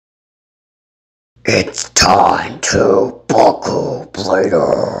It's time to buckle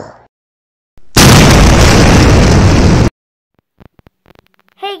later.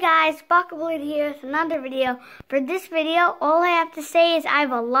 Hey guys, Buckleblade here with another video. For this video, all I have to say is I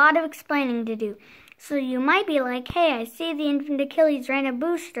have a lot of explaining to do. So you might be like, hey, I see the infant Achilles random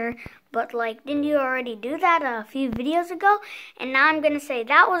booster, but like, didn't you already do that a few videos ago? And now I'm going to say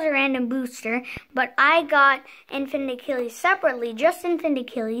that was a random booster, but I got infant Achilles separately, just infant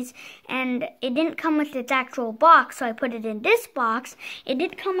Achilles, and it didn't come with its actual box, so I put it in this box. It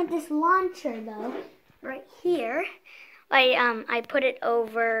did come with this launcher though, right here. I put it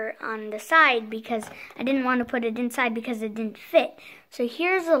over on the side because I didn't want to put it inside because it didn't fit. So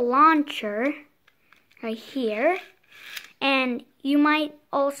here's a launcher right here. And you might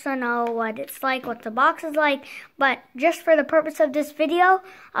also know what it's like, what the box is like. But just for the purpose of this video,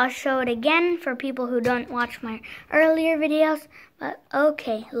 I'll show it again for people who don't watch my earlier videos. But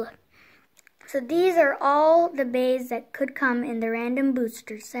okay, look. So these are all the bays that could come in the random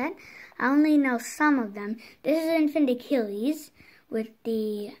booster set. I only know some of them. This is infant Achilles with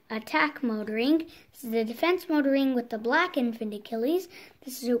the attack mode ring. This is the defense mode ring with the black infant Achilles.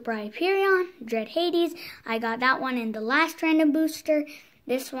 This is Super Hyperion, Dread Hades. I got that one in the last random booster.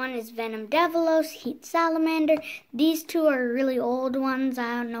 This one is Venom Devilos, Heat Salamander. These two are really old ones.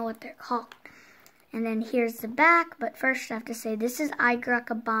 I don't know what they're called. And then here's the back. But first I have to say this is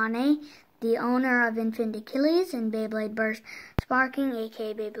Igrakabane, the owner of Infant Achilles and Beyblade Burst Sparking,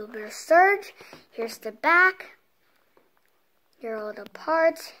 aka Beyblade Burst Surge. Here's the back. Here are all the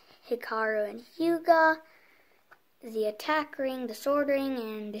parts. Hikaru and Hyuga. The attack ring, the sword ring,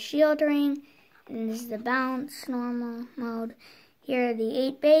 and the shield ring. And this is the bounce normal mode. Here are the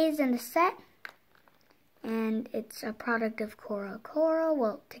 8 bays in the set. And it's a product of Koro,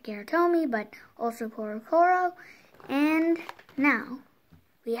 well, Takeru, but also Koro. And now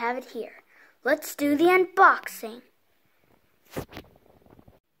we have it here. Let's do the unboxing.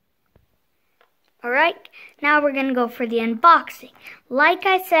 Alright, now we're going to go for the unboxing. Like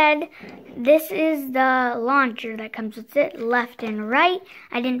I said, this is the launcher that comes with it, left and right.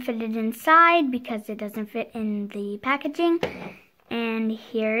 I didn't fit it inside because it doesn't fit in the packaging. And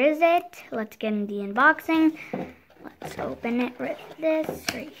here is it. Let's get into the unboxing. Let's open it with this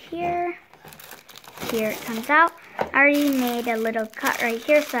right here. Here it comes out. I already made a little cut right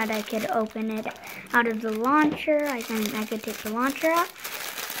here so that I could open it out of the launcher. I could take the launcher out.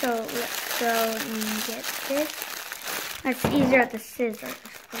 So let's go and get this. It's easier with the scissors.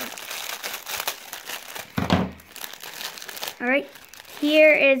 Alright,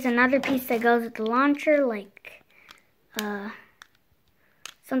 here is another piece that goes with the launcher, like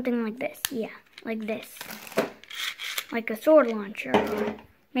something like this. Yeah, like this. Like a sword launcher. Or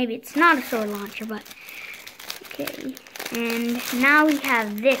maybe it's not a sword launcher, but okay. And now we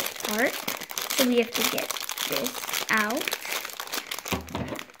have this part. So we have to get this out.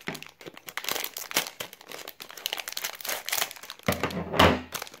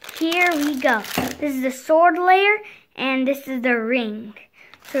 Here we go. This is the sword layer, and this is the ring.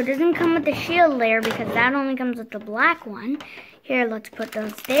 So it doesn't come with the shield layer because that only comes with the black one. Here, let's put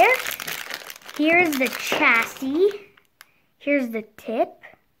those there. Here's the chassis. Here's the tip.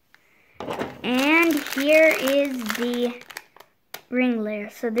 And here is the ring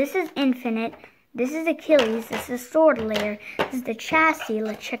layer. So this is Infinite. This is Achilles. This is sword layer. This is the chassis.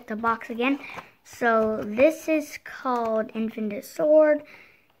 Let's check the box again. So this is called Infinite Sword.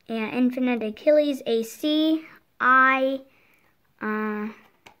 And Infinite Achilles, AC, yeah.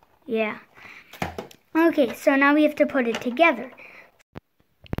 Okay, so now we have to put it together.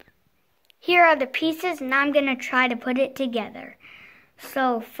 Here are the pieces, and I'm going to try to put it together.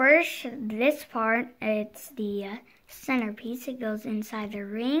 So first, this part, it's the centerpiece. It goes inside the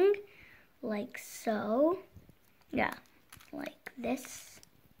ring, like so. Yeah, like this.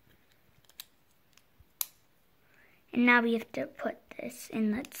 And now we have to put this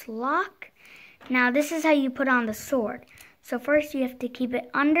in its lock. Now this is how you put on the sword. So first you have to keep it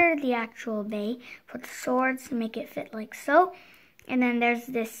under the actual bay. Put the swords to make it fit like so. And then there's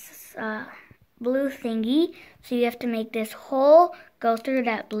this blue thingy. So you have to make this hole go through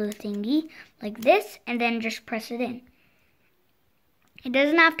that blue thingy like this. And then just press it in. It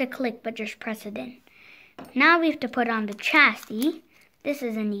doesn't have to click, but just press it in. Now we have to put on the chassis. This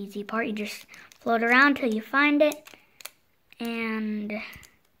is an easy part. You just float around till you find it. And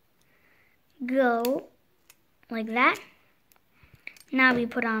go like that. Now we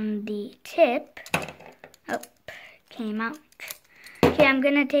put on the tip. Oh, came out. Okay, I'm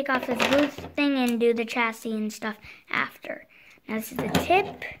going to take off this blue thing and do the chassis and stuff after. Now this is the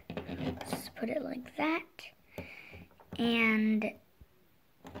tip. Let's put it like that. And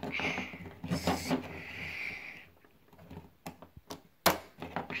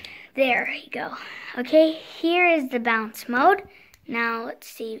There you go. Okay, here is the bounce mode. Now let's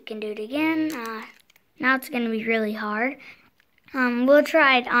see if we can do it again. Now it's going to be really hard. We'll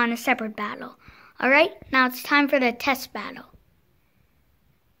try it on a separate battle. Alright, now it's time for the test battle.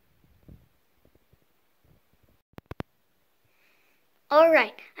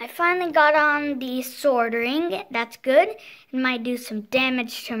 Alright, I finally got on the sword ring. That's good. It might do some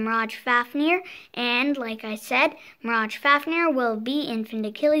damage to Mirage Fafnir. And like I said, Mirage Fafnir will be Infant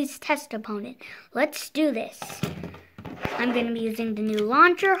Achilles' test opponent. Let's do this. I'm going to be using the new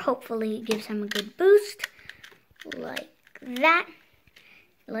launcher. Hopefully it gives him a good boost. Like that.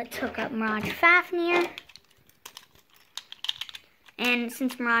 Let's hook up Mirage Fafnir. And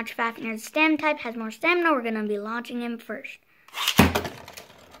since Mirage Fafnir's stem type has more stamina, we're going to be launching him first.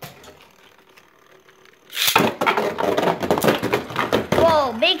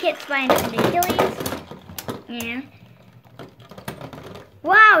 Whoa, big hits by Infant Achilles. Yeah.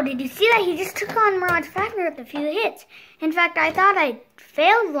 Wow, did you see that? He just took on Mirage Fafnir with a few hits. In fact, I thought I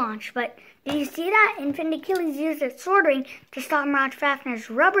failed launch, but did you see that? Infant Achilles used its sword ring to stop Mirage Fafnir's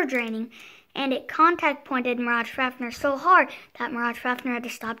rubber draining, and it contact pointed Mirage Fafnir so hard that Mirage Fafnir had to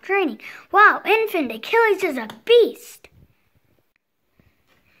stop draining. Wow, Infant Achilles is a beast!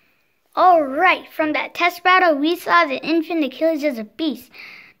 Alright, from that test battle, we saw that Infant Achilles is a beast.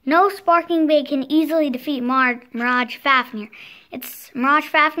 No sparking blade can easily defeat Mirage Fafnir. Mirage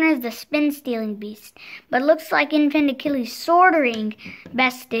Fafnir is the spin-stealing beast, but looks like Infant Achilles' sword ring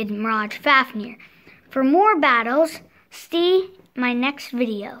bested Mirage Fafnir. For more battles, see my next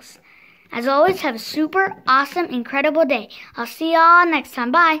videos. As always, have a super awesome, incredible day. I'll see y'all next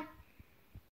time. Bye!